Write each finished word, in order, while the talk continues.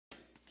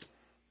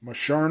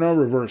Masharna,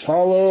 reverse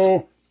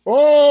hollow.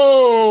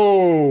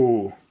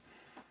 Oh!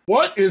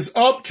 What is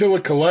up, Killa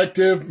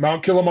Collective?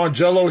 Mount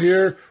Kilimanjaro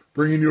here,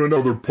 bringing you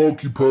another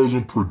Pokey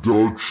Present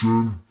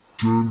production.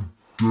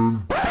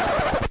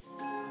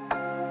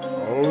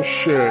 Oh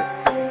shit.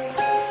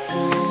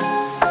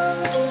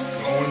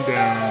 Going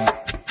down.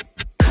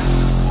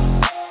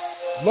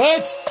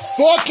 Let's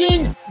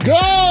fucking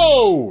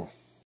go!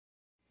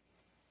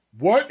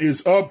 What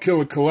is up,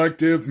 Killa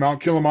Collective?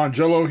 Mount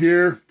Kilimanjaro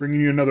here,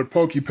 bringing you another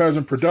Pokey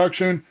Peasant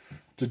production.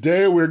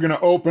 Today we're going to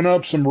open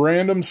up some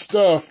random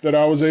stuff that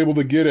I was able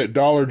to get at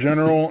Dollar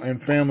General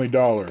and Family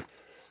Dollar.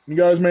 You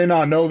guys may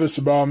not know this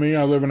about me.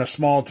 I live in a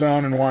small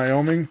town in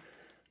Wyoming.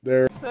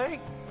 Thank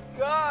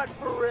God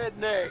for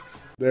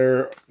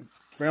rednecks.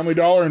 Family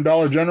Dollar and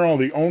Dollar General are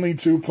the only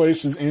two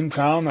places in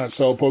town that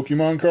sell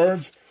Pokemon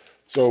cards.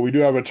 So we do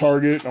have a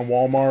Target, a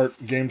Walmart,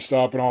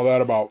 GameStop, and all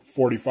that about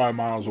 45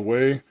 miles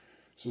away.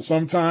 So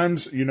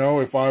sometimes, you know,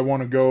 if I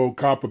want to go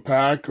cop a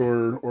pack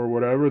or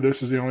whatever,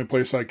 this is the only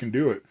place I can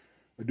do it.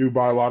 I do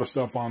buy a lot of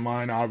stuff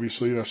online,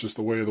 obviously. That's just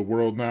the way of the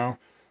world now.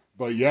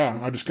 But yeah,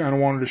 I just kind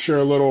of wanted to share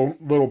a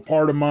little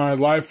part of my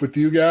life with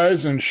you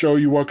guys and show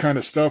you what kind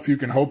of stuff you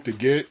can hope to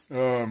get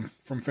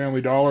from Family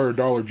Dollar or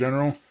Dollar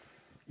General.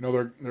 You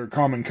know, they're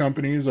common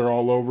companies. They're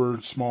all over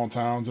small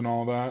towns and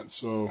all that.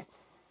 So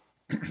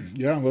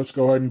yeah, let's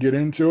go ahead and get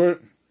into it.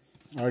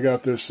 I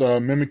got this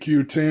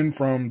Mimikyu tin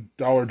from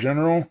Dollar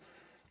General.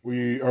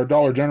 Our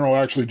Dollar General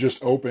actually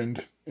just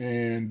opened,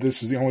 and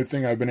this is the only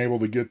thing I've been able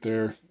to get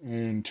there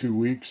in 2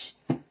 weeks.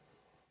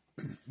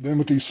 Then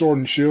with these Sword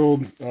and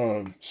Shield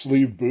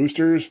sleeve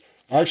boosters,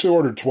 I actually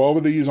ordered 12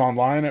 of these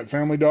online at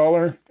Family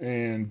Dollar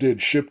and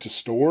did ship to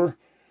store,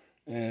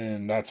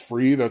 and that's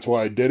free. That's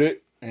why I did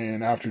it.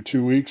 And after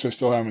 2 weeks, I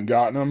still haven't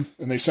gotten them.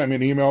 And they sent me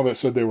an email that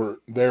said they were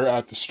there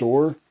at the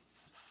store,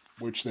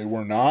 which they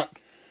were not.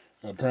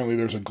 Apparently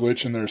there's a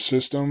glitch in their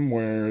system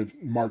where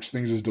it marks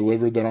things as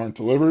delivered that aren't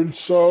delivered.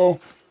 So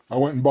I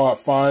went and bought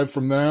 5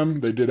 from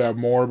them. They did have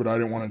more, but I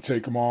didn't want to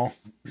take them all.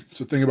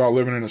 So the thing about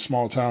living in a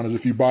small town is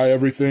if you buy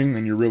everything,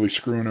 then you're really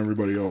screwing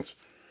everybody else.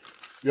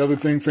 The other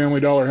thing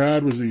Family Dollar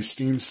had was these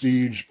Steam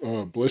Siege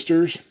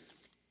blisters.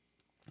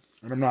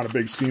 And I'm not a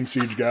big Steam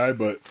Siege guy,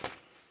 but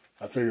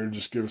I figured it'd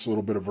just give us a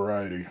little bit of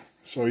variety.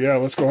 So yeah,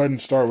 let's go ahead and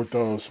start with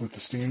those, with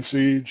the Steam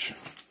Siege.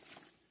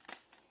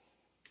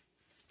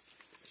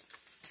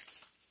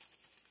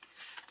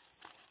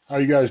 How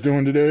you guys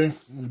doing today?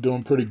 I'm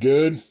doing pretty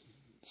good.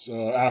 It's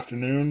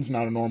afternoon,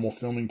 not a normal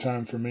filming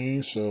time for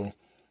me, so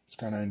just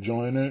kind of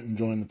enjoying it,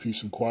 enjoying the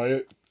peace and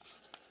quiet.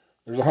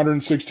 There's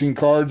 116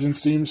 cards in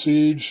Steam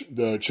Siege.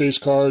 The chase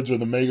cards are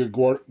the Mega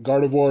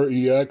Gardevoir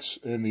EX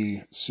and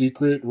the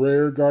Secret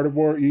Rare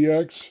Gardevoir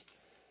EX.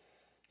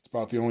 It's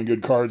about the only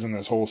good cards in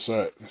this whole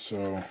set,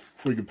 so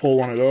if we could pull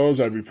one of those,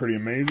 that'd be pretty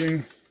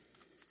amazing.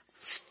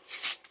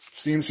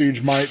 Steam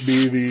Siege might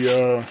be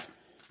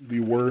the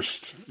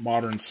worst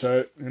modern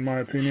set, in my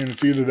opinion.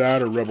 It's either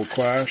that or Rebel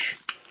Clash.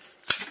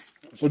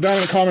 So down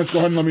in the comments, go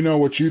ahead and let me know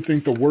what you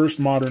think the worst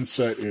modern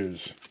set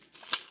is.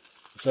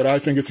 I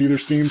think it's either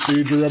Steam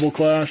Siege or Rebel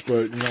Clash,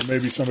 but you know,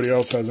 maybe somebody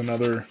else has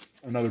another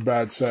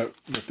bad set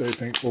that they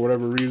think for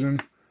whatever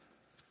reason.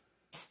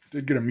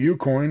 Did get a Mew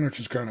coin, which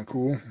is kind of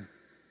cool.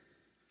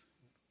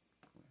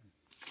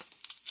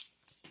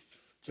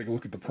 Let's take a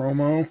look at the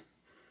promo.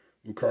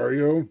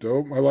 Lucario,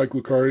 dope. I like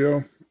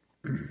Lucario.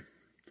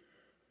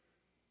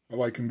 I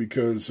like him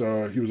because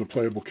he was a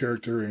playable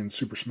character in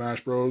Super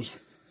Smash Bros.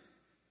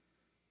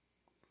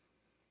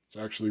 It's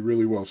actually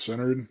really well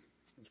centered.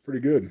 It's pretty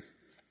good.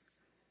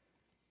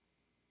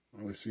 I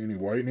don't really see any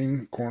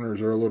whitening.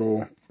 Corners are a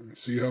little...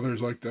 See how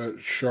there's like that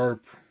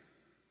sharp...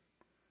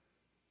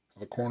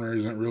 The corner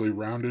isn't really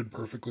rounded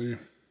perfectly.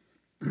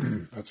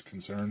 That's a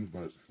concern,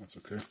 but that's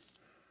okay.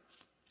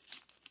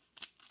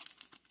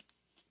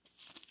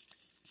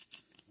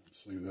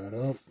 Let's leave that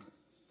up.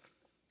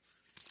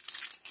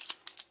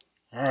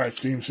 Alright,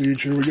 Steam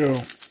Siege, here we go.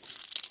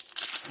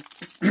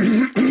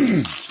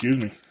 Excuse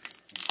me.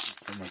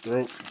 In my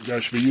throat. You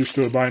guys should be used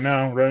to it by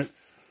now, right?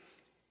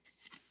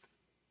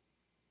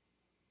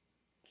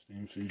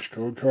 Steam Siege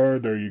code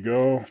card, there you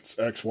go. It's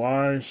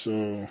XY,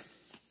 so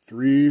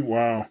 3.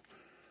 Wow.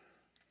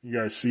 You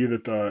guys see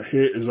that the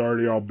hit is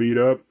already all beat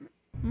up.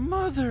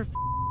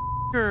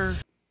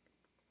 Motherfucker.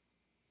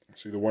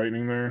 See the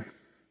whitening there?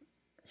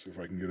 Let's see if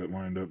I can get it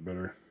lined up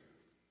better.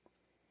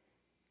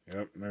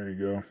 Yep, there you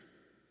go.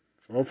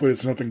 Hopefully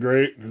it's nothing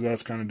great, because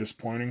that's kind of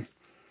disappointing.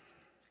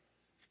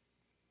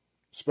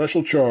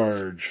 Special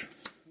charge.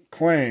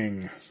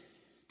 Clang.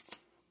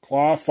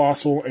 Claw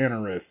Fossil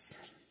Anorith.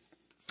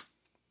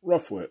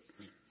 Rufflet.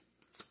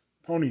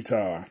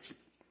 Ponyta.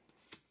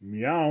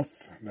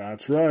 Meowth.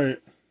 That's right.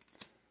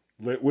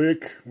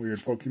 Litwick. Weird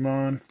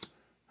Pokemon.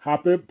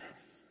 Hoppip.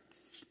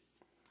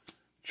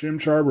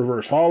 Chimchar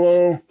Reverse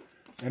Hollow.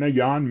 And a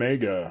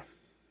Yanmega.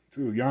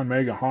 Dude,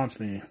 Yanmega haunts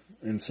me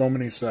in so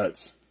many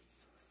sets.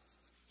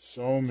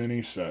 So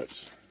many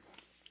sets.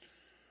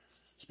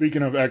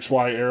 Speaking of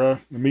XY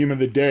era, the meme of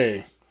the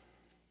day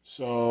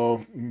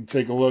So,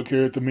 take a look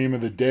here at the meme of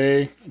the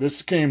day.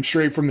 This came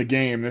straight from the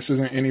game. This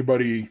isn't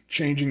anybody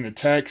changing the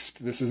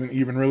text. This isn't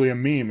even really a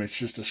meme. It's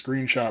just a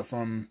screenshot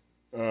from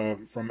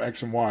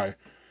X and Y.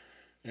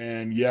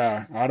 And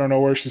yeah, I don't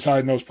know where she's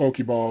hiding those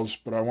Pokeballs,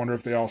 but I wonder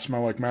if they all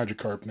smell like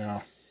Magikarp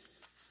now.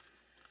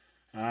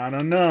 I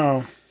don't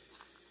know.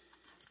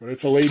 But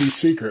it's a lady's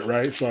secret,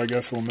 right? So I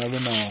guess we'll never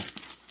know.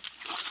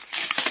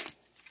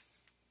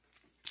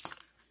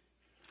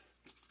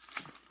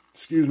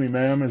 Excuse me,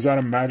 ma'am, is that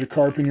a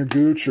Magikarp in your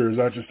gooch, or is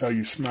that just how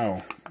you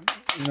smell?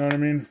 You know what I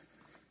mean?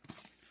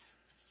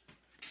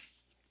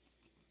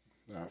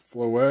 That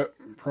Floette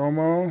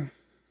promo.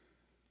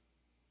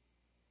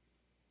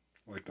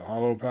 Like the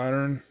hollow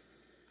pattern.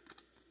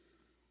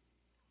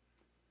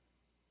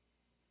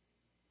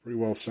 Pretty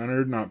well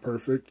centered, not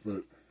perfect,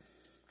 but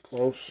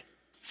close.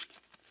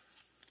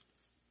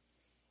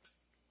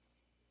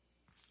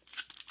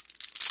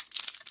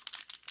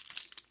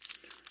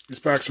 These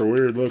packs are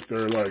weird. Look,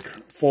 they're like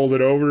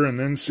folded over and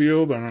then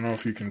sealed. I don't know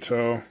if you can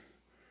tell.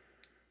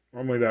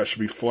 Normally that should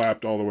be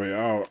flapped all the way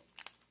out.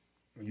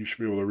 You should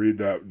be able to read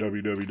that,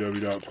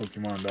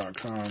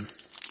 www.pokemon.com.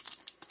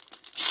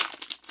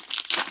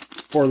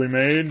 Poorly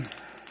made.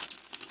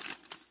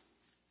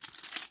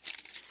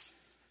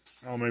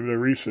 Oh, maybe they're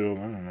resealed.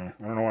 I don't know.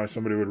 I don't know why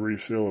somebody would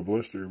reseal a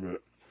blister,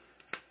 but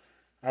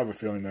I have a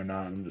feeling they're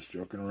not. I'm just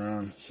joking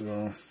around.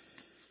 So,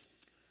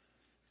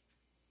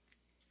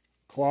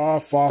 Claw,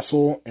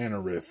 Fossil,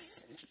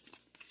 Anorith.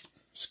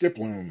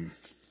 Skiploom.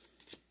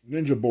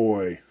 Ninja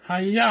Boy.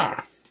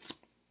 Hiya!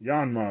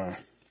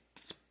 Yanma.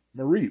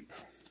 Mareep.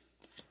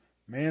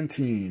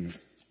 Mantine.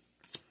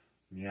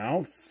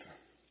 Meowth.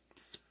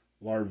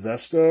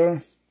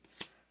 Larvesta.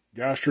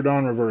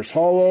 Gastrodon Reverse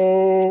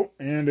Hollow.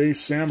 And a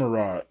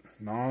Samurott.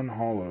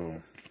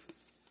 Non-hollow.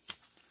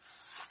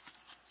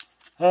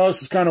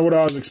 This is kind of what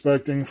I was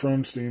expecting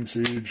from Steam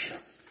Siege.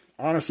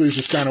 Honestly, it's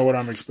just kind of what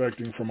I'm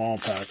expecting from all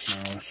packs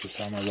now. It's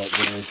just how my luck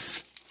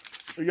goes.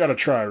 You gotta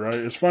try, right?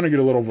 It's fun to get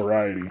a little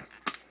variety.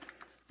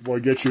 Boy,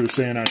 Get You was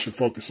saying I should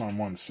focus on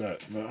one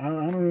set, but I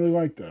don't really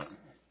like that.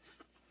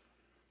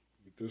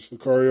 Get this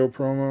Lucario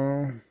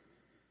promo.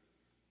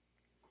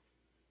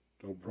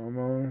 Dope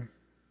promo.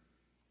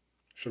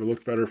 Should have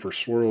looked better for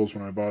swirls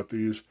when I bought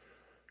these.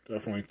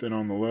 Definitely thin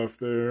on the left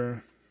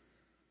there.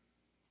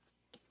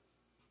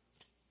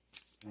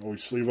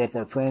 Always sleeve up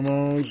our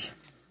promos.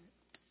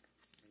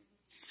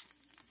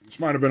 This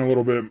might have been a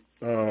little bit,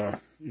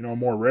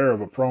 more rare of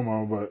a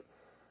promo, but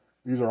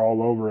these are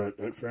all over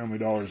at Family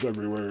Dollars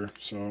everywhere.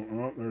 So,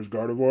 oh, there's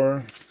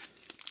Gardevoir.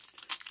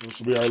 This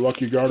will be our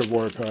lucky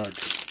Gardevoir pack.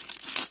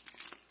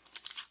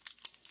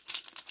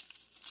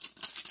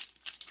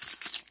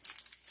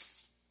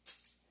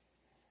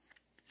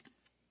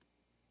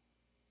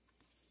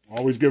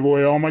 Always give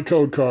away all my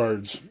code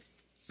cards.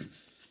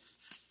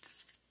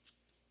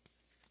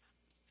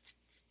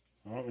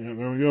 Oh, yeah,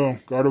 there we go.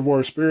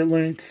 Gardevoir Spirit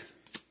Link.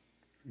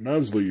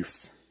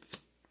 Nuzleaf.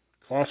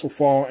 Claw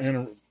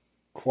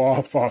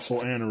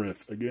Fossil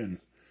Anorith. Again.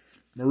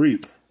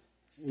 Mareep.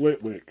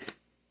 Litwick.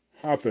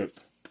 Hoppip.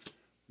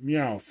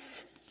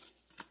 Meowth.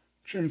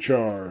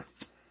 Chimchar.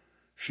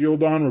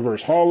 Shieldon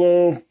Reverse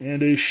Hollow.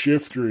 And a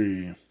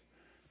Shiftry.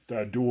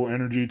 That dual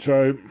energy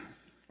type.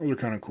 Those are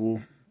kind of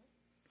cool.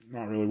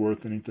 Not really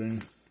worth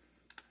anything.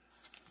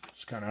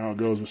 That's kind of how it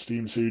goes with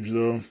Steam Siege,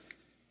 though.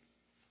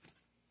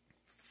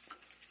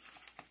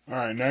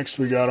 Alright, next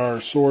we got our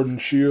Sword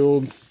and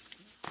Shield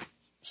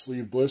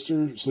sleeve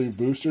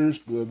boosters,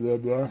 blah, blah,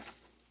 blah.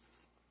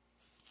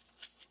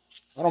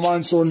 I don't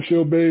mind Sword and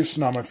Shield base.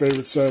 Not my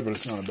favorite set, but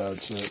it's not a bad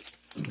set.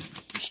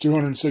 There's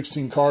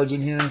 216 cards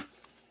in here.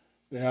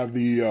 They have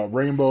the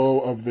rainbow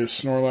of this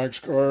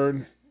Snorlax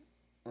card.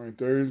 Right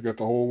there, he's got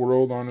the whole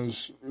world on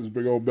his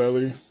big old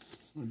belly.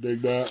 I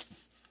dig that.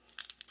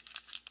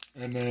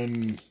 And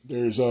then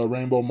there's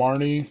Rainbow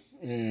Marnie,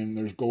 and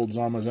there's Gold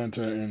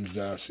Zamazenta and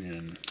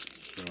Zacian.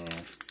 So,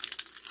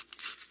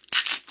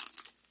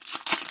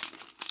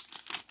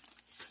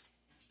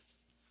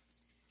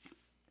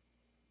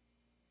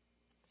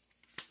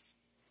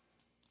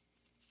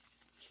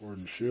 Sword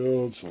and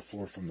Shield, so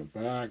 4 from the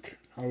back.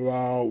 How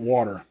about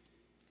Water?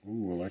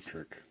 Ooh,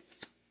 Electric.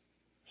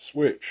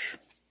 Switch.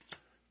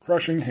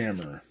 Crushing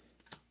Hammer.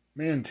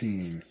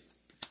 Mantine.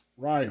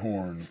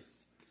 Rhyhorn.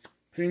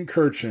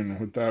 Pincurchin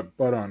with that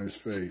butt on his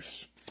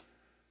face.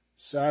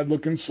 Sad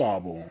looking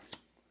Sobble.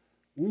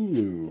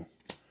 Wooloo.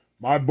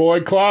 My boy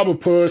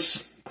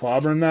Clobberpuss.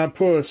 Clobbering that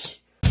puss.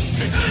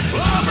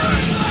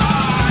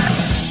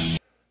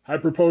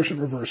 Hyper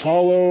Potion Reverse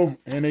Hollow.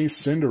 And a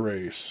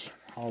Cinderace.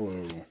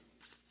 Hollow.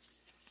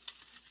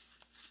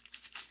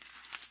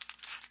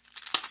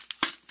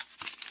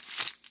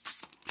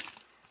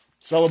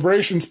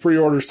 Celebrations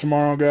pre-orders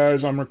tomorrow,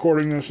 guys. I'm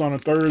recording this on a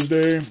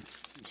Thursday.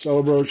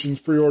 Celebrations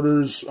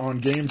pre-orders on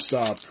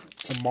GameStop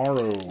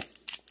tomorrow.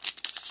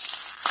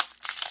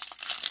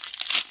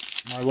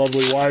 My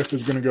lovely wife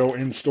is going to go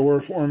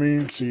in-store for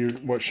me, see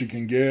what she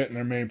can get, and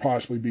there may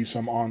possibly be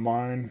some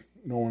online.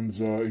 No one's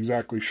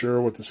exactly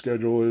sure what the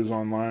schedule is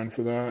online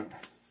for that.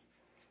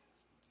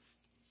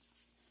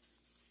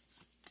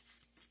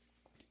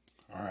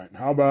 All right,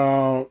 how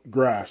about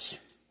grass?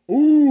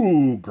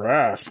 Ooh,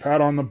 grass.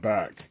 Pat on the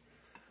back.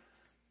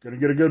 Gonna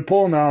get a good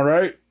pull now,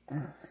 right?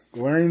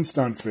 Galarian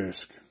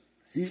Stunfisk.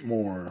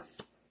 Heatmore.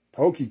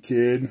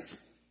 Pokekid.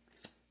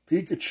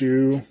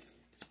 Pikachu.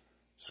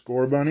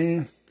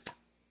 Scorbunny.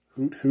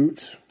 Hoot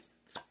Hoot.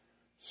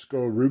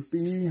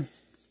 Skorupi.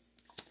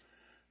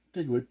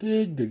 Diglett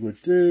Dig,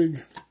 Diglett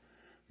Dig.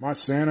 My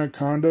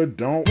Sandaconda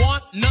don't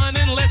want none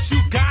unless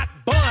you got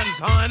buns,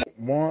 hun.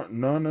 Want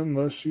none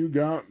unless you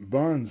got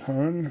buns,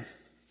 hun.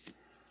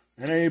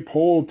 And a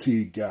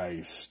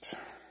Poltegeist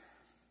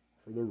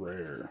for the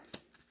rare.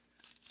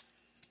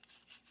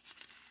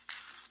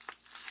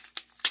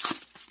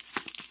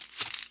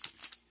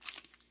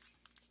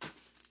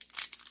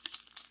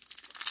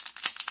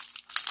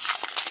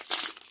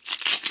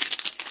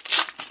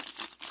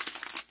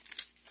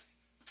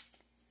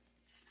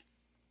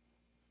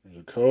 There's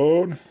a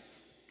code.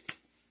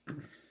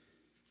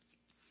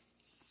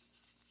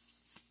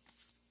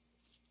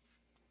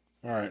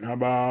 All right, how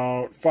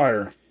about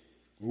fire?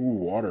 Ooh,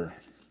 water.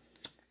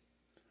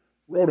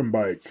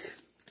 Rotom-bike.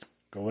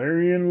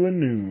 Galarian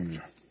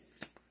Lanoon.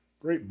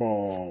 Great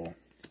Ball.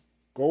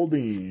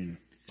 Goldeen.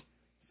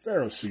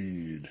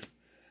 Ferroseed.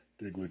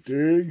 Diglett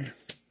Dig.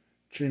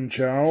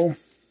 Chinchou.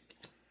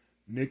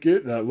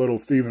 Nickit, that little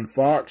thieving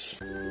fox.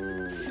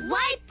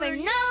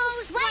 Swiper,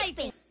 no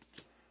swiping.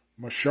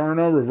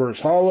 Masharna,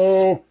 reverse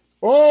hollow.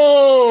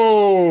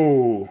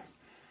 Oh!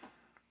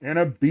 And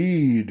a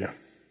bead.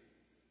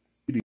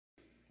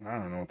 I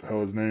don't know what the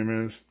hell his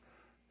name is.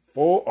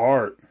 Full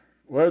art.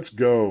 Let's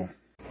go.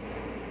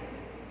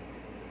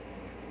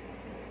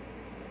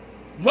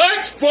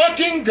 Let's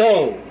fucking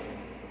go!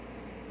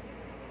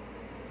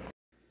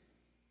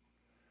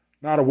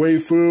 Not a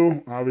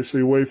waifu.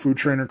 Obviously, waifu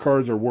trainer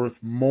cards are worth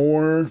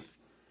more.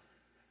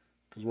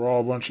 Because we're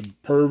all a bunch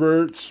of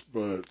perverts.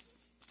 But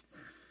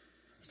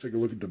let's take a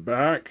look at the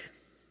back.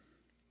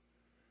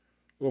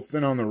 A little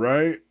thin on the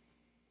right.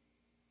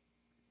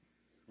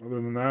 Other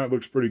than that, it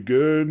looks pretty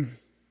good.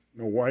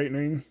 No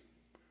whitening.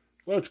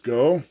 Let's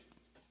go.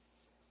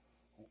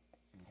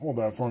 Hold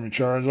that for me,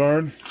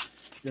 Charizard.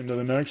 Let's get into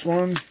the next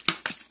one.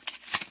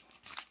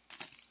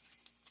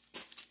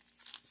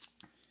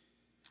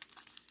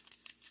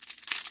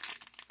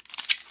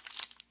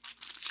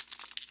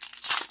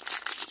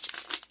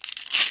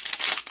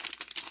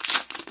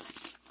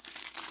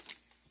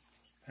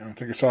 I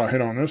think I saw a hit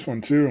on this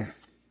one too.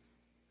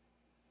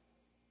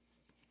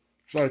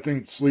 So I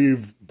think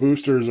sleeve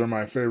boosters are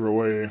my favorite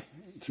way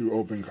to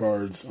open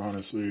cards,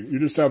 honestly. You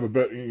just have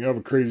you have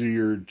a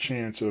crazier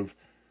chance of,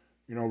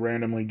 you know,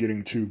 randomly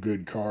getting 2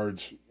 good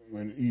cards.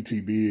 When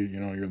ETB,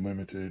 you know, you're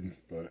limited,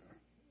 but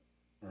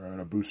or in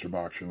a booster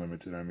box you're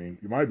limited. I mean,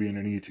 you might be in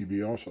an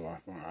ETB also.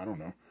 I don't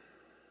know.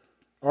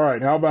 All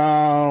right, how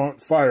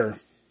about fire?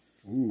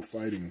 Ooh,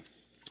 fighting.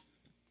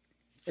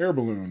 Air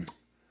balloon.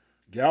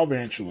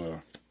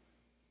 Galvantula.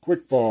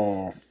 Quick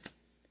Ball.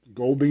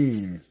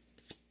 Goldeen.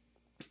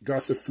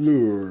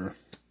 Gossifleur.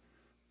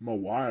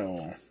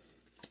 Mawile.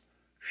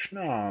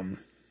 Schnom.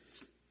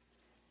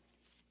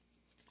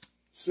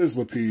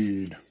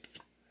 Sizzlipede.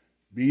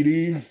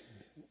 Beatty.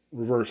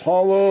 Reverse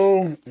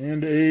Hollow.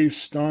 And a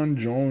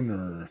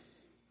Stunjoner.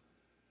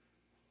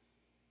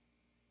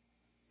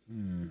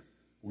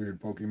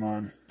 Weird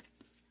Pokemon.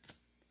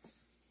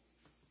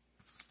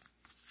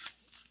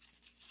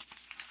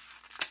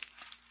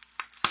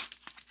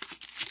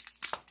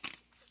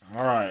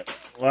 Alright.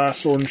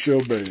 Last Sword and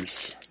Shield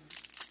base.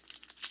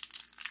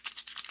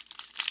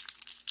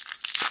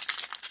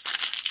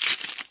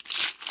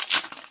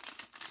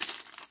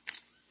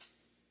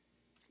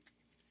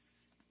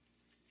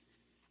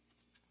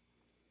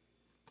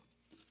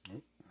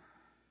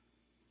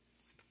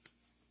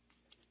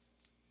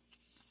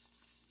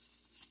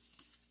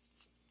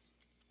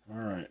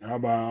 Alright, how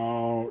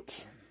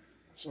about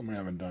something I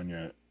haven't done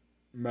yet?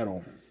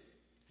 Metal.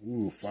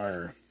 Ooh,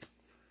 fire.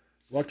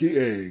 Lucky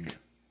Egg.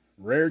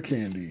 Rare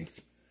Candy.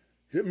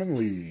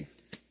 Hitmonlee.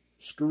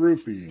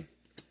 Skorupi.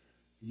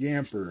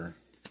 Yamper.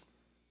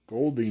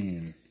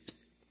 Goldeen.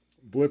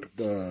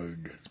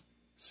 Blipbug.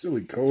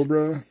 Silly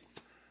Cobra.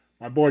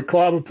 My boy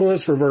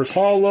Clobopus, Reverse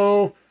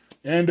Hollow.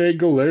 And a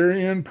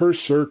Galarian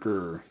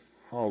Berserker.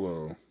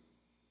 Hollow.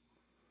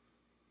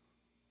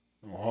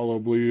 No hollow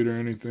bleed or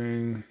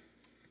anything.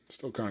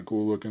 Still kind of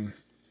cool looking.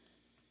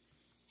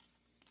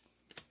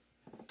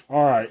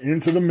 Alright,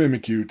 into the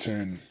Mimikyu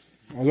tin.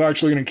 I was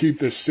actually going to keep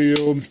this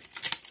sealed.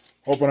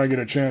 Hoping I get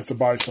a chance to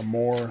buy some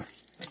more.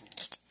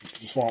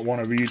 Just want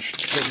one of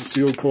each hidden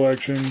sealed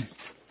collection.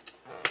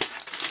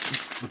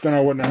 But then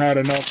I wouldn't have had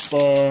enough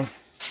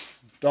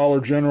Dollar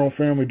General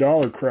Family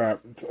Dollar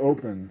crap to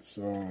open.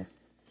 So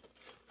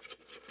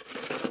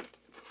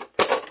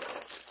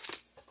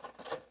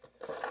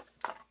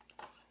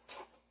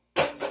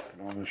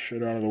all this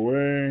shit out of the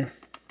way.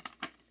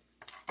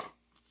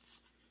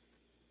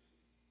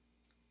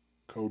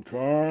 Code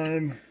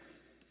card.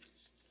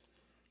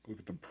 Look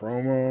at the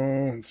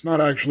promo. It's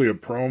not actually a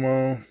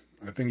promo.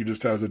 I think it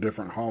just has a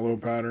different hollow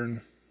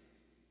pattern.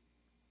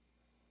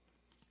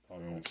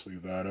 Probably won't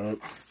sleeve that up.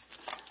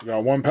 We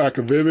got 1 pack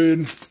of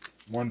Vivid,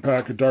 1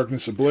 pack of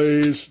Darkness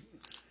Ablaze,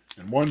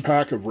 and 1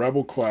 pack of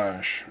Rebel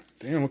Clash.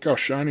 Damn, look how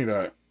shiny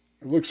that.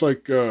 It looks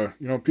like, you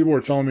know, people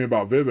were telling me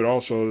about Vivid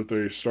also, that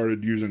they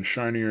started using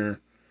shinier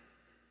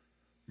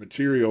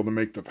material to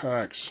make the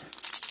packs.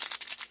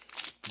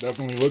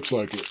 Definitely looks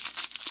like it.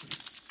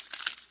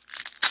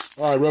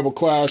 Alright, Rebel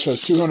Clash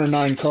has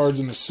 209 cards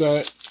in the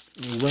set.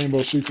 Rainbow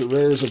Secret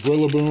Rares of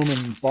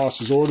Rillaboom and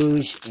Boss's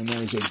Orders. And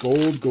there's a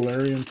gold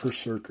Galarian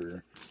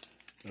Berserker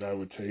that I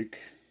would take.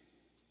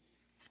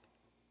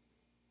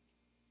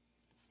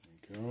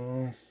 There we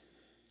go.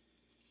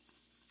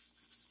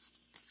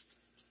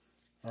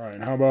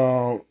 Alright, how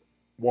about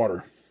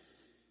water?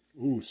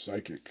 Ooh,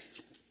 Psychic.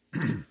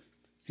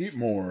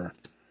 Heatmore.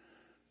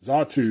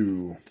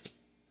 Xatu.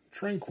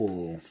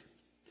 Tranquil.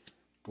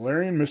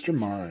 Galarian Mr.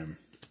 Mime.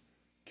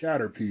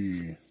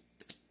 Caterpie.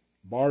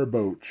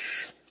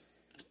 Barboach.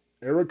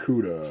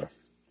 Arrokuda.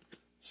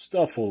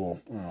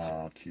 Stuffle.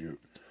 Aw, cute.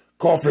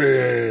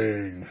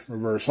 Coughing.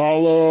 Reverse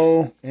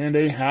Hollow. And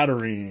a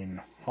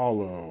Hatterene.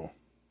 Hollow.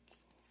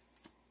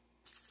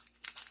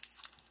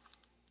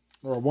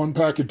 There are 1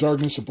 pack of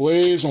Darkness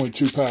Ablaze. Only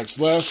 2 packs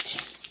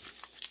left.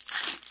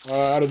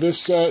 Out of this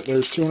set,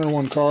 there's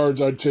 201 cards.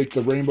 I'd take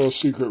the Rainbow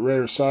Secret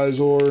Rare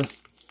Sizor.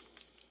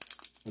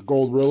 The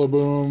Gold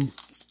Rillaboom.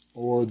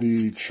 Or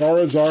the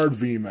Charizard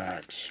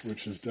VMAX,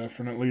 which is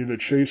definitely the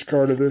chase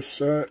card of this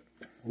set.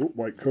 Ooh,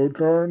 white code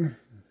card.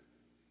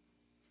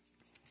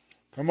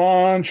 Come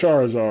on,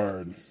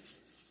 Charizard.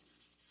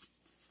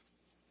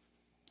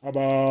 How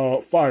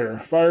about Fire?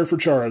 Fire for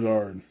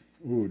Charizard.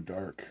 Ooh,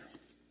 dark.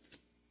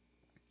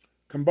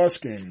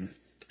 Combusking.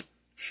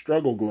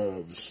 Struggle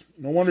Gloves.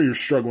 No wonder you're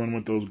struggling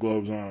with those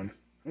gloves on.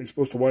 How are you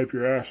supposed to wipe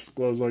your ass with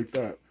gloves like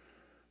that?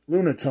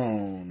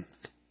 Lunatone.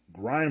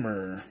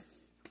 Grimer.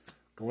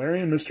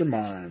 Galarian Mr.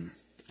 Mime.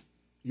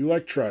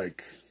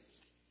 Electrike.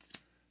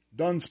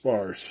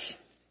 Dunsparce.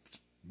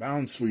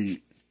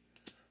 Bounsweet.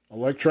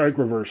 Electrike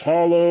Reverse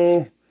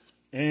Hollow.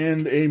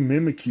 And a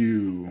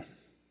Mimikyu.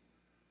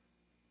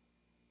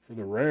 For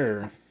the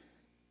rare.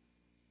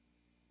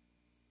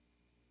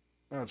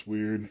 That's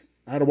weird.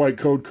 I had a white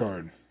code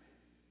card.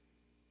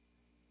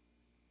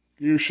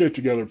 Get your shit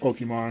together,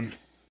 Pokemon.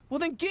 Well,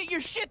 then get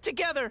your shit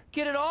together.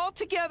 Get it all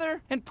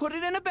together and put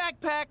it in a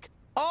backpack.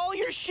 All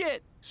your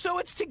shit, so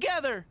it's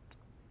together.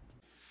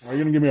 Are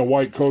you going to give me a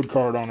white code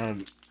card on a...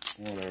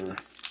 whatever.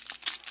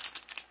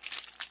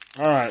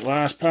 Alright,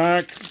 last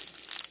pack.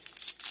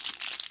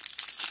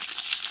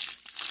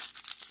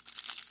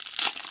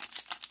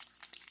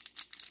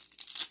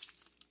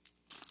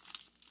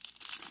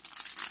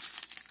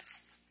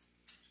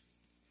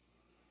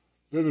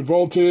 Vivid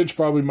Voltage,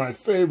 probably my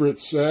favorite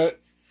set.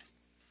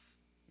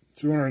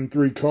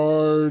 203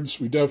 cards.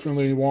 We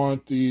definitely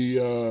want the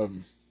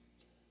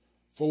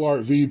Full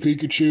Art V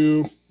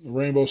Pikachu, the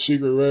Rainbow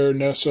Secret Rare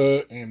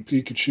Nessa, and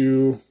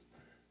Pikachu.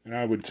 And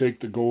I would take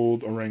the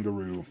gold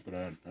Oranguru, but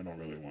I don't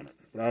really want it.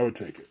 But I would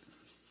take it.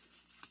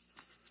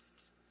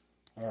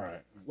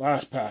 Alright,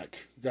 last pack.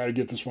 Got to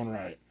get this one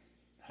right.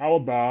 How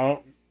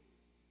about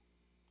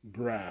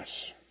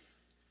Grass?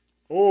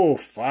 Oh,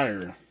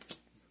 fire.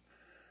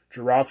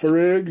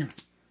 Girafarig,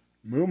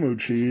 Moo Moo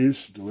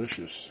Cheese,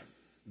 delicious.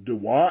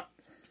 Dewott,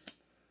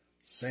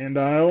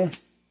 Sandile,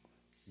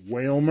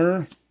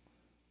 Wailmer,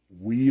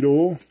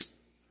 Weedle,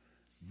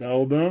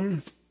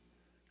 Beldum,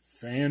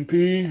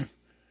 Phanpy,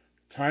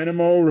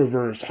 Dynamo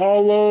Reverse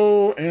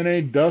Hollow, and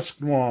a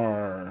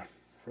Dusknoir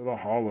for the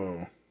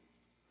Hollow.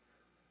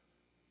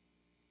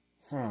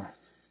 Huh.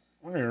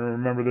 I don't even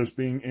remember this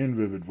being in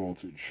Vivid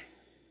Voltage.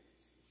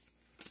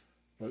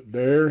 But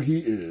there he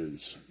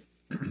is.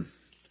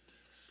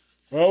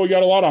 Well, we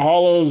got a lot of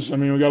hollows. I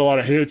mean, we got a lot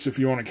of hits if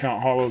you want to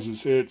count hollows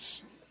as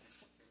hits.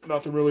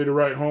 Nothing really to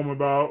write home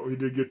about. We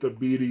did get the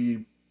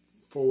Beatty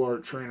Full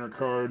Art Trainer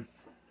card.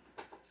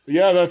 But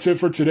yeah, that's it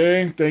for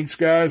today. Thanks,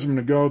 guys. I'm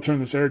going to go turn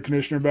this air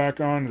conditioner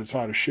back on. It's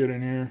hot as shit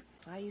in here.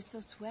 Why are you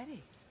so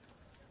sweaty?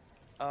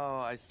 Oh,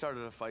 I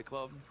started a fight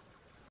club.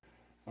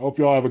 I hope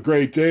you all have a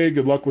great day.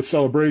 Good luck with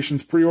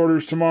celebrations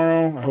pre-orders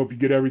tomorrow. I hope you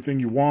get everything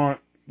you want.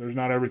 There's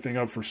not everything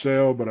up for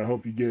sale, but I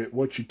hope you get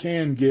what you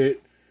can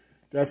get.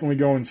 Definitely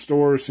go in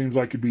stores. Seems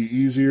like it'd be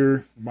easier.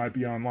 It might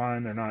be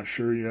online. They're not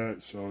sure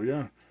yet. So,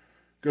 yeah.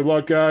 Good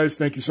luck, guys.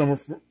 Thank you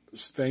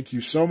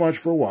so much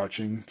for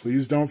watching.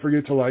 Please don't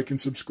forget to like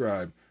and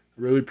subscribe.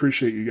 I really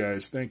appreciate you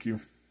guys. Thank you.